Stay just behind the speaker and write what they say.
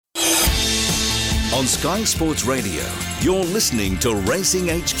On Sky Sports Radio, you're listening to Racing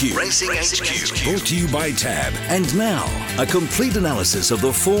HQ. Racing HQ. Brought to you by Tab. And now, a complete analysis of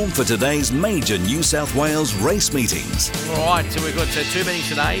the form for today's major New South Wales race meetings. All right, so we've got two meetings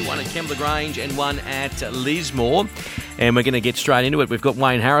today, one at Kembla Grange and one at Lismore. And we're going to get straight into it. We've got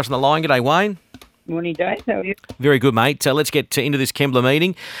Wayne Harris on the line. G'day, Wayne. Morning, Dave. How are you? Very good, mate. Let's get into this Kembla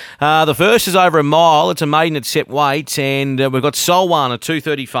meeting. The first is over a mile. It's a maiden at set weight, and we've got Solwan, a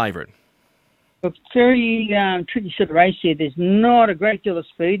 2:30 favourite. It's a very tricky sort of race here. There's not a great deal of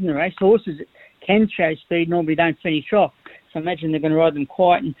speed in the race. Horses that can show speed normally don't finish off. So I imagine they're going to ride them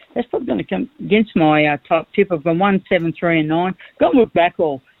quiet. And that's probably going to come against my top tip. I've gone 1, 7, 3 and 9. Got Look Back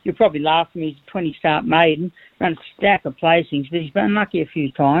All. You'll probably laugh at me. He's a 20-start maiden. Run a stack of placings, but he's been unlucky a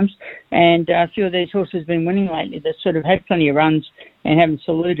few times. And a few of these horses have been winning lately. They've sort of had plenty of runs and haven't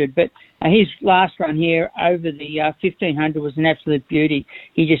saluted. But his last run here over the 1,500 was an absolute beauty.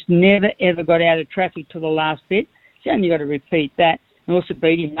 He just never, ever got out of traffic till the last bit. He's only got to repeat that. And also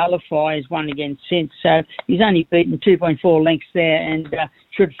beat him. Nullify has won again since. So he's only beaten 2.4 lengths there and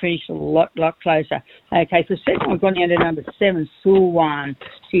should finish a lot closer. Okay, for second, I've gone down to number 7, Sulwan.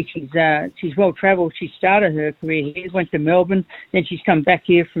 She's well travelled. She started her career here, went to Melbourne. Then she's come back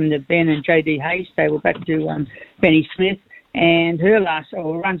here from the Ben and J.D. Hayes stable back to Benny Smith. And her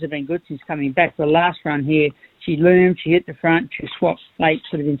runs have been good since coming back. The last run here, she loomed, she hit the front, she swapped late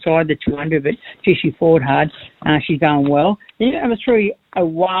sort of inside the 200, but she fought hard. She's going well. Then number 3,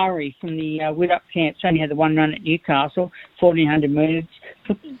 Awari from the Widdop camp. She only had the one run at Newcastle, 1,400 metres.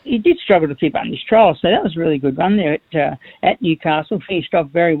 He did struggle to keep up in his trial, so that was a really good run there at Newcastle. Finished off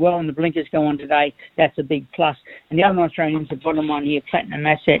very well, and the blinkers go on today. That's a big plus. And the other one thrown into the bottom one here, Platinum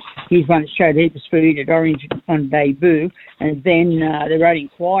Asset. He's one that showed heaps of speed at Orange on debut, and then they rode him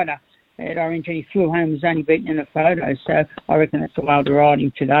quieter at Orange, and he flew home, was only beaten in a photo, so I reckon that's the way to ride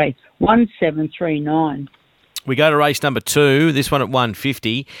him today. 1, 7, 3, 9. We go to race number 2, this one at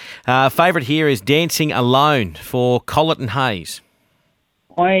 150. Favourite here is Dancing Alone for Collett and Hayes.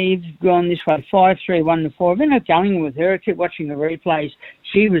 I've gone this way, 5, 3, 1 and 4. I've been going with her. I keep watching the replays.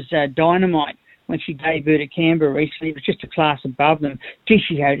 She was dynamite when she debuted at Canberra recently. It was just a class above them.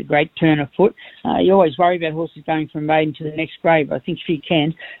 She had a great turn of foot. You always worry about horses going from maiden to the next grade, but I think she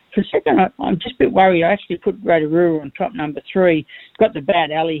can. For second, I'm just a bit worried. I actually put Rotorua on top, number 3. Got the bad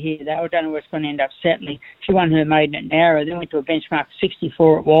alley here, though. I don't know where it's going to end up settling. She won her maiden at Nowra, then went to a benchmark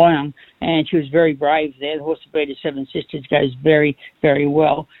 64 at Wyong, and she was very brave there. The horse that beat her Seven Sisters goes very, very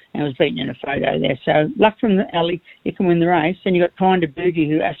well, and was beaten in a photo there. So luck from the alley, you can win the race. Then you've got Kinda Boogie,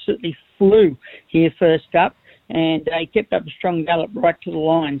 who absolutely flew here first up, and he kept up a strong gallop right to the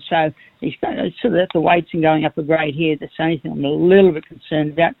line. So he's got sort of the weights and going up a grade here. That's the only thing I'm a little bit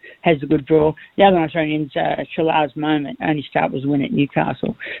concerned about. Has a good draw. The other one I thrown in is Shalar's Moment. Only start was win at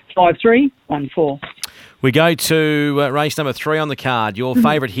Newcastle. 5, 3, 1, 4. We go to race number 3 on the card. Your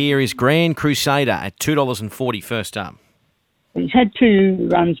favourite here is Grand Crusader at $2.40 first up. He's had 2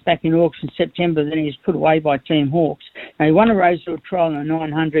 runs back in Hawkes in September, then he was put away by Team Hawkes. Now, he won a Rosedale trial in the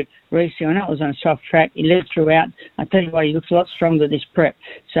 900 recently. I know it was on a soft track. He led throughout. I tell you what, he looks a lot stronger this prep.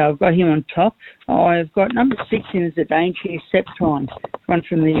 So I've got him on top. I've got number 6 in as a danger, Septime, one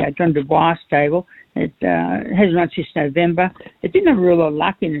from the John Dubois stable. It hasn't run since November. It didn't have a real lot of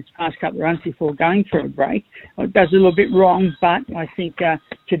luck in its past couple of runs before going for a break. It does a little bit wrong, but I think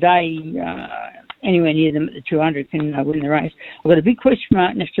today, anywhere near them at the 200 can win the race. I've got a big question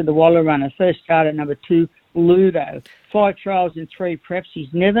mark next to the Waller runner. First starter, number 2, Ludo. 5 trials and 3 preps. He's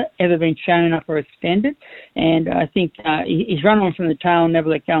never, ever been shown up or extended. And I think he's run on from the tail and never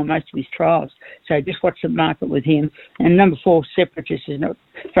let go on most of his trials. So just watch the market with him. And number 4, Separatist,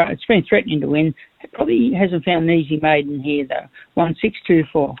 it's been threatening to win. It probably hasn't found an easy maiden here, though. 1, 6, 2,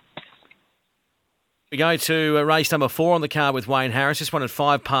 4. We go to race number 4 on the card with Wayne Harris. This one at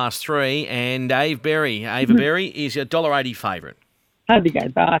 3, and Ava Berry is a $1.80 favourite. Hard to go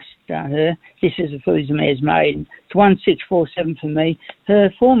past her. This is a fillies and mares maiden. It's 1, 6, 4, 7 for me. Her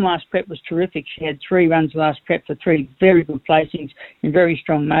form last prep was terrific. She had 3 runs last prep for 3 very good placings in very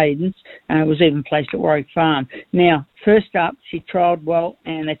strong maidens, and was even placed at Warwick Farm. Now, first up, she trialled well,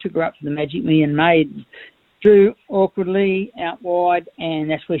 and they took her up for the Magic Million maiden. Drew awkwardly out wide,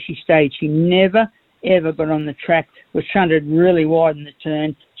 and that's where she stayed. She never ever got on the track, was shunted really wide in the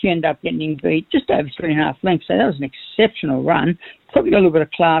turn. She ended up getting beat just over 3.5 lengths, so that was an exceptional run. Probably got a little bit of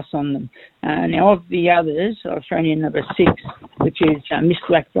class on them. Now, of the others, I've thrown in number 6, which is Miss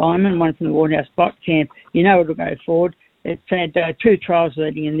Black Diamond, one from the Waterhouse Bot Camp. You know it'll go forward. It's had 2 trials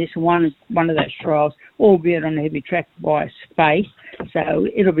leading in this, one of those trials, albeit on a heavy track by space, so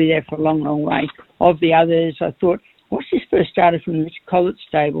it'll be there for a long, long way. Of the others, I thought, what's this first starter from the Collett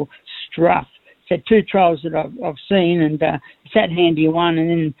stable? Struff. had 2 trials that I've seen, and sat handy one and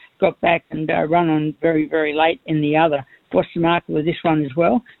then got back and run on very, very late in the other. What's the market with this one as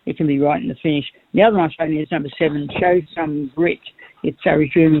well? It can be right in the finish. The other one I'm showing you is number 7, shows some grit. It's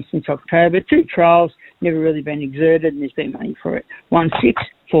resuming since October. 2 trials, never really been exerted, and there's been money for it.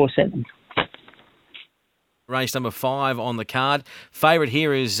 1647. Race number 5 on the card. Favourite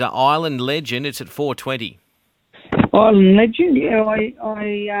here is Island Legend. It's at 4:20. Island Legend, yeah,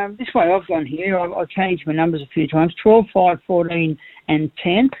 I this way I've gone here. I've changed my numbers a few times. 12, 5, 14 and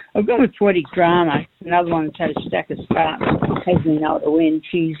 10. I've gone with Poetic Drama. It's another one that's had a stack of starts. Hasn't been able to win.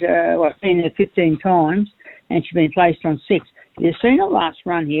 She's been there 15 times, and she's been placed on 6. You've seen her last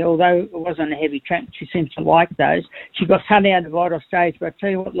run here, although it was on a heavy track. She seems to like those. She got cut out of vital stage, but I tell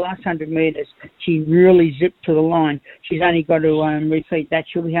you what, the last 100 metres, she really zipped to the line. She's only got to repeat that.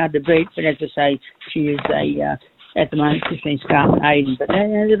 She'll be hard to beat, but as I say, she is at the moment, she's been starting Aiden. But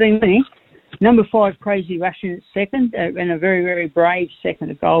they've been winning. Number 5, Crazy Russian at second, and a very, very brave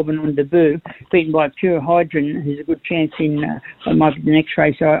second at Goulburn on debut, beaten by Pure Hydrogen, who's a good chance in might be the next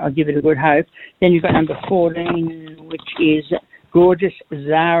race, so I'll give it a good hope. Then you've got number 14, which is Gorgeous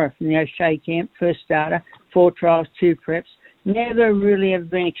Zara from the O'Shea camp, first starter, 4 trials, 2 preps. Never really have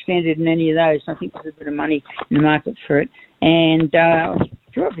been extended in any of those. I think there's a bit of money in the market for it. And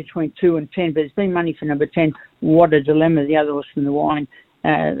draw between 2 and 10, but there's been money for number 10, What a Dilemma, the other horse from the Wine.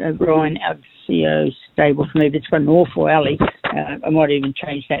 Brian Alcio stable for me, but it's got an awful alley. I might even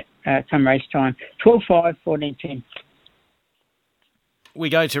change that come race time. 12, 5, 14, 10. We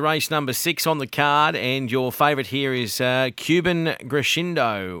go to race number 6 on the card, and your favourite here is Cuban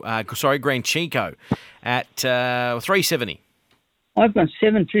Granchico at 370. I've gone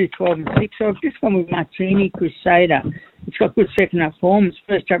 7, 2, 12 and 6. So I've just gone with Martini Crusader. It's got good second up form. Its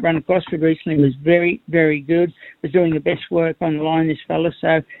first up run at Gosford recently was very, very good. Was doing the best work on the line, this fella.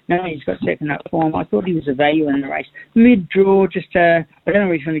 So now he's got second up form. I thought he was a value in the race. Mid-draw, just I don't know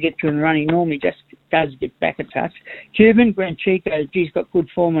where he's going to get to in the run. He normally just does get back a touch. Cuban Granchico, he's got good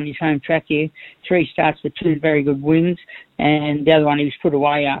form on his home track here. 3 starts with 2 very good wins. And the other one he was put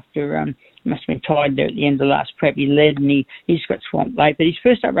away after... must have been tied there at the end of the last prep. He led and he just got swamped late. But his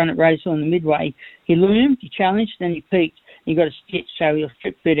first up run at Rosehill in the midway, he loomed, he challenged, then he peaked. He got a stitch, so he'll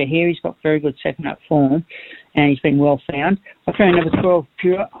strip better here. He's got very good second up form, and he's been well found. I found number 12,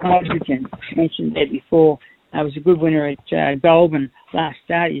 Pure Hydrogen. Mentioned that before. Was a good winner at Goulburn last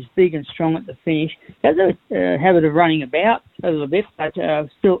start. He's big and strong at the finish. Has a habit of running about a little bit, but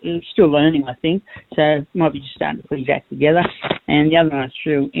still learning, I think. So might be just starting to put his act together. And the other one I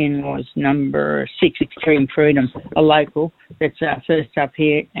threw in was number 6, Extreme Freedom, a local that's first up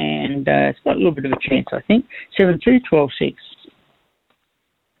here, and it's got a little bit of a chance, I think. 7, 2, 12, 6.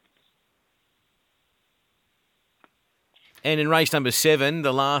 And in race number 7,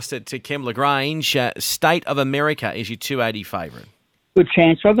 the last at Kembla Grange, State of America is your 280 favourite. Good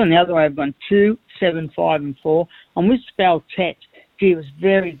chance. I've gone the other way. I've gone 2, 7, 5 and 4. I'm with Spell Tet. He was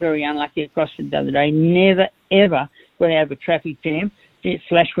very, very unlucky at Gosford the other day. Never, ever got out of a traffic jam. It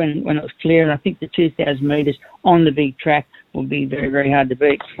flashed when it was clear, and I think the 2,000 metres on the big track will be very, very hard to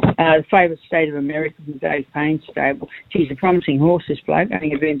beat. The favourite, State of America from Dave Payne's stable. He's a promising horse, this bloke. I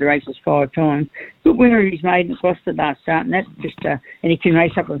think he's been to races 5 times. Good winner he's made in Gosford last start, and that's just, and he can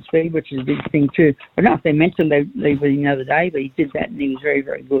race up on speed, which is a big thing too. I don't know if they meant to leave with him the other day, but he did that, and he was very,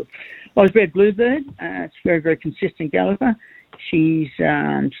 very good. I was Red Bluebird. It's a very, very consistent galloper. She's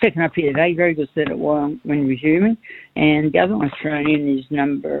second up here today, very good set at when resuming. And the other one thrown in is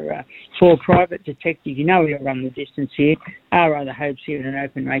number 4, Private Detective. You know he'll run the distance here. Our other hopes here in an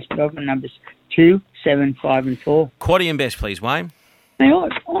open race, but I've got numbers 2, 7, 5 and 4. Quaddy and best, please, Wayne. Now,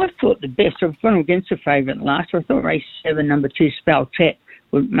 I thought the best. I've gone against a favourite last. I thought race 7, number 2, Spell Tet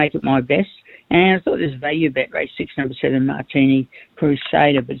would make it my best. And I thought this value bet, race 6, number 7, Martini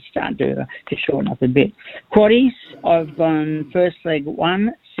Crusader, but it's starting to shorten up a bit. Quaddies, I've gone first leg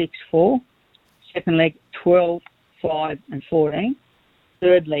 1, 6, 4. Second leg 12, 5 and 14.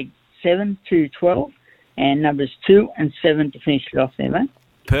 Third leg 7, 2, 12. And numbers 2 and 7 to finish it off there, mate.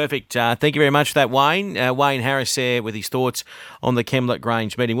 Perfect. Thank you very much for that, Wayne. Wayne Harris there with his thoughts on the Kembla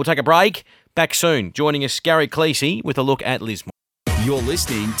Grange meeting. We'll take a break. Back soon. Joining us, Gary Cleese with a look at Lismore. You're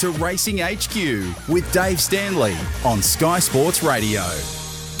listening to Racing HQ with Dave Stanley on Sky Sports Radio.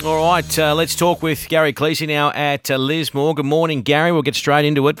 All right, let's talk with Gary Cleese now at Lismore. Good morning, Gary. We'll get straight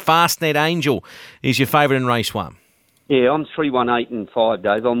into it. Fastnet Angel is your favourite in race 1. Yeah, I'm 3-1-8-5,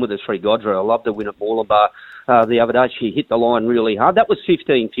 Dave. I'm with the 3 Godra. I love the win at Moolumbar the other day. She hit the line really hard. That was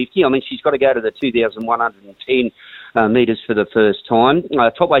 15.50. I mean, she's got to go to the 2,110 metres for the first time.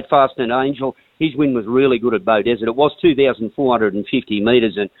 Top weight Fastnet Angel, his win was really good at Bow Desert. It was 2,450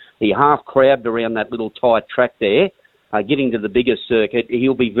 metres, and he half crabbed around that little tight track there. Getting to the bigger circuit,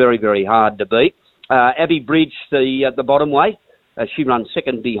 he'll be very, very hard to beat. Abbey Bridge, the bottom weight, she ran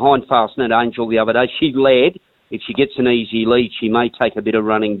second behind Fastnet Angel the other day. She led. If she gets an easy lead, she may take a bit of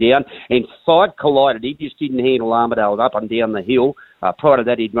running down. And 5 Collided. He just didn't handle Armidale up and down the hill. Prior to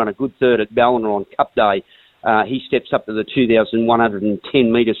that, he'd run a good third at Ballina on Cup Day. He steps up to the 2,110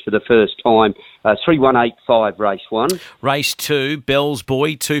 metres for the first time. 3-1-8-5, race 1. Race 2, Bell's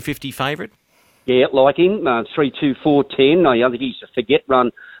Boy, 250 favourite. Yeah, like him, 3-2-4-10. I think he's a forget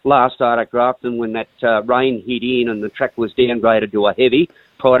run last start at Grafton when that rain hit in and the track was downgraded to a heavy.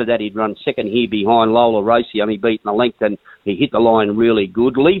 Prior to that, he'd run second here behind Lola Racy, only beaten a length, and he hit the line really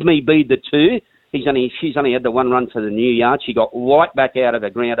good. Leave Me Be the 2. She's only had the one run for the new yard. She got right back out of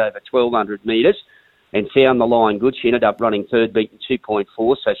the ground over 1,200 metres and found the line good. She ended up running third, beaten 2.4,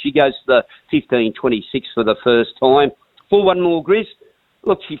 so she goes to the 15.26 for the first time. 4-1 more, Grizz.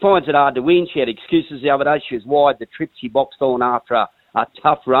 Look, she finds it hard to win. She had excuses the other day. She was wide the trip. She boxed on after a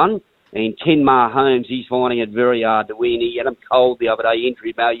tough run. And Ken Mar Holmes, he's finding it very hard to win. He had him cold the other day.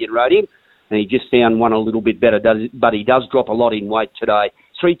 Injury Million rode him. And he just found one a little bit better, but he does drop a lot in weight today.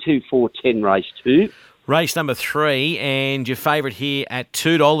 3-2-4-10, race 2. Race number 3, and your favourite here at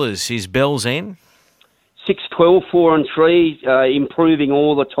 $2 is Bell's End. 6-12, 4 and 3, improving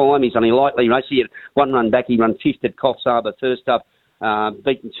all the time. He's only lightly raced. He had one run back. He ran 5th at Coffs Harbour first up.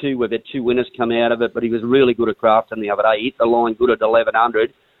 Beaten 2. We've had 2 winners come out of it, but he was really good at Grafton the other day. He hit the line good at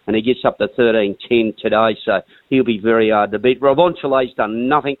 1,100. And he gets up to 13.10 today, so he'll be very hard to beat. Ravonchale's done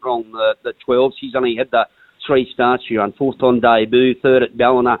nothing wrong, the 12s. She's only had the 3 starts. She ran 4th on debut, 3rd at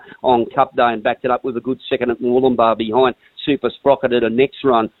Ballina on Cup Day, and backed it up with a good 2nd at Moolumbar behind Super Sprocket at a next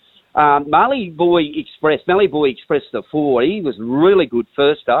run. Mallee Boy Express, the 4, he was really good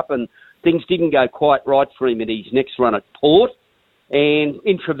first up, and things didn't go quite right for him at his next run at Port. And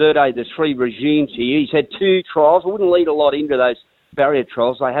Introverte, the 3 regimes here. He's had 2 trials. I wouldn't lead a lot into those barrier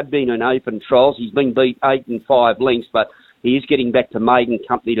trials. They have been in open trials. He's been beat 8 and 5 lengths, but he is getting back to maiden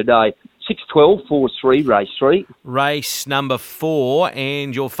company today. 6-12, 4-3, race 3. Race number 4,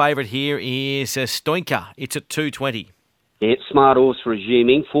 and your favourite here is Stoinka. It's at 220. Yeah, smart horse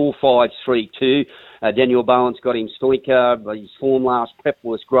resuming, 4-5-3-2. Daniel Bowen's got him Stoinka. His form last prep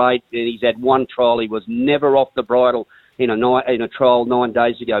was great, and he's had 1 trial. He was never off the bridle in a trial 9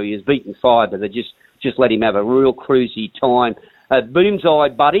 days ago. He was beaten 5, but they just let him have a real cruisy time. Boom's Eye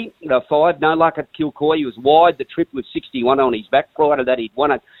Buddy, 5, no luck at Kilcoy. He was wide the trip with 61 on his back. Prior to that, he'd won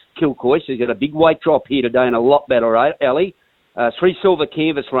at Kilcoy, so he's got a big weight drop here today and a lot better, Ellie. 3 Silver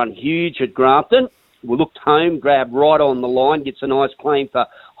Canvas run huge at Grafton. We looked home, grabbed right on the line, gets a nice claim for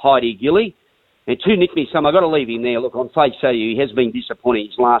Heidi Gilly. And 2 Nick Me Some, I've got to leave him there. Look, on face value, he has been disappointing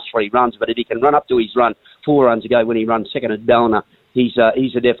his last 3 runs, but if he can run up to his run 4 runs ago when he ran second at Ballina, he's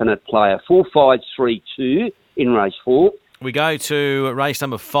a definite player. 4-5-3-2 in race 4. We go to race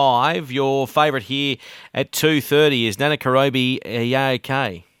number 5. Your favourite here at 2:30 is Nanakarobi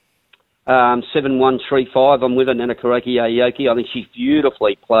Yaoki. 7-1-3-5. I'm with her, Nanakarobi Yaoki. I think she's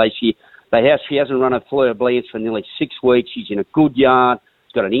beautifully placed. She hasn't run a Fleur Blance for nearly 6 weeks. She's in a good yard.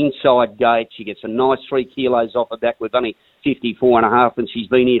 She's got an inside gate. She gets a nice 3 kilos off her back with only 54.5, and she's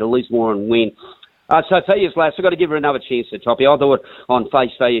been here to Lismore and win. So Thalia's last, I've got to give her another chance to Toppy. I thought on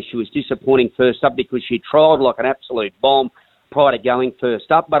face value she was disappointing first up because she trialled like an absolute bomb prior to going first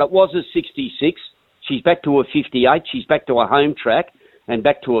up, but it was a 66. She's back to a 58. She's back to a home track and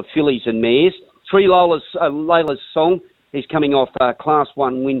back to her fillies and mares. 3 Layla's Song is coming off a Class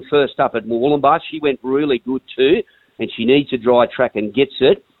 1 win first up at Moolumbar. She went really good too, and she needs a dry track and gets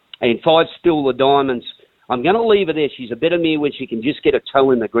it. And 5 Still the Diamonds. I'm going to leave her there. She's a better mare when she can just get a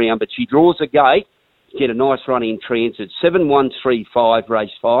toe in the ground, but she draws a gate. Get a nice run in transit. 7-1-3-5,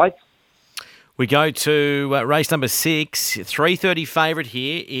 race 5. We go to race number 6. 3:30 favourite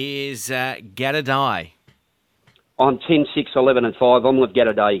here is Gattadai. On 10, 6, 11 and 5, I'm with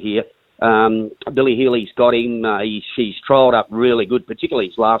Gattadai here. Billy Healy's got him. She's trialled up really good, particularly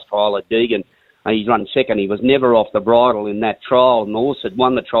his last trial at Deegan. He's run second. He was never off the bridle in that trial, and the horse that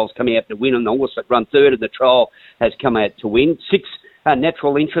won the trial's come out to win, and the horse that run third in the trial has come out to win. 6,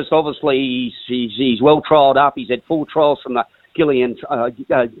 Natural Interest, obviously, he's well trialled up. He's had 4 trials from the Gillian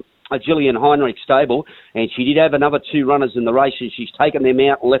Heinrich stable, and she did have another 2 runners in the race, and she's taken them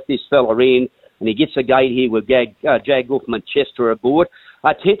out and left this fella in. and he gets a gate here with Jag Guffman Chester aboard.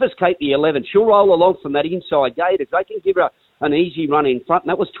 Tempest Cape, the 11, she'll roll along from that inside gate. If they can give her an easy run in front, and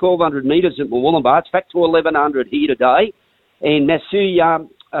that was 1,200 metres at Murwillumbah. It's back to 1,100 here today. And Masuya,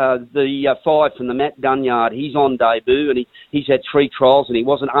 the 5 from the Matt Dunyard, he's on debut, and he's had 3 trials, and he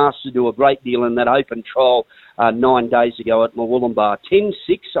wasn't asked to do a great deal in that open trial 9 days ago at Murwillumbah. 10,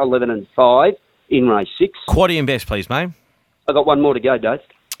 6, 11 and 5 in race 6. Quaddy best, please, mate. I've got one more to go, Dave.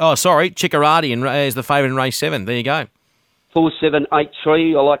 Oh, sorry. Chickarati is the favourite in race 7. There you go. 4, 7, 8,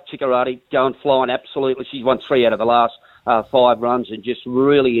 3. I like Chickarati going flying, absolutely. She's won 3 out of the last 5 runs and just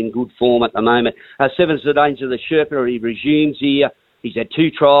really in good form at the moment. 7's the Danger of the Sherpa. He resumes here. He's had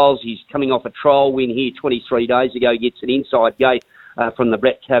 2 trials. He's coming off a trial win here 23 days ago. He gets an inside gate from the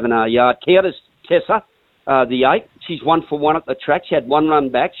Brett Kavanagh yard. Countess Tessa, the 8. She's 1 for 1 at the track. She had 1 run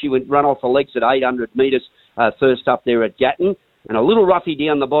back. She went run off her legs at 800 metres first up there at Gatton. And a little roughy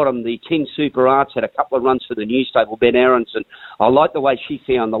down the bottom, the 10 Super Arts had a couple of runs for the new stable, Ben Aronson. I like the way she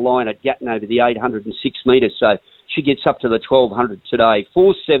found the line at Gatton over the 806 metres, so she gets up to the 1,200 today.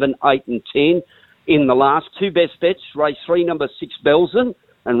 4, 7, 8 and 10 in the last. 2 best bets, race 3, number 6, Belzen,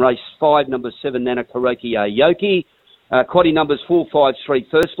 and race 5, number 7, Nanakaroki Aoki. Quaddy numbers 4, 5, 3,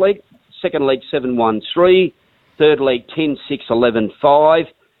 first leg. Second leg, 7, 1, 3. Third leg, 10, 6, 11, 5.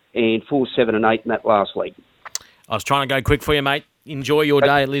 And 4, 7 and 8 in that last leg. I was trying to go quick for you, mate. Enjoy your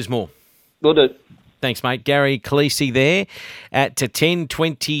day at Lismore. Will do. Thanks, mate. Gary Khaleesi there at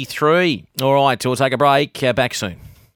 10:23. All right, so we'll take a break. Back soon.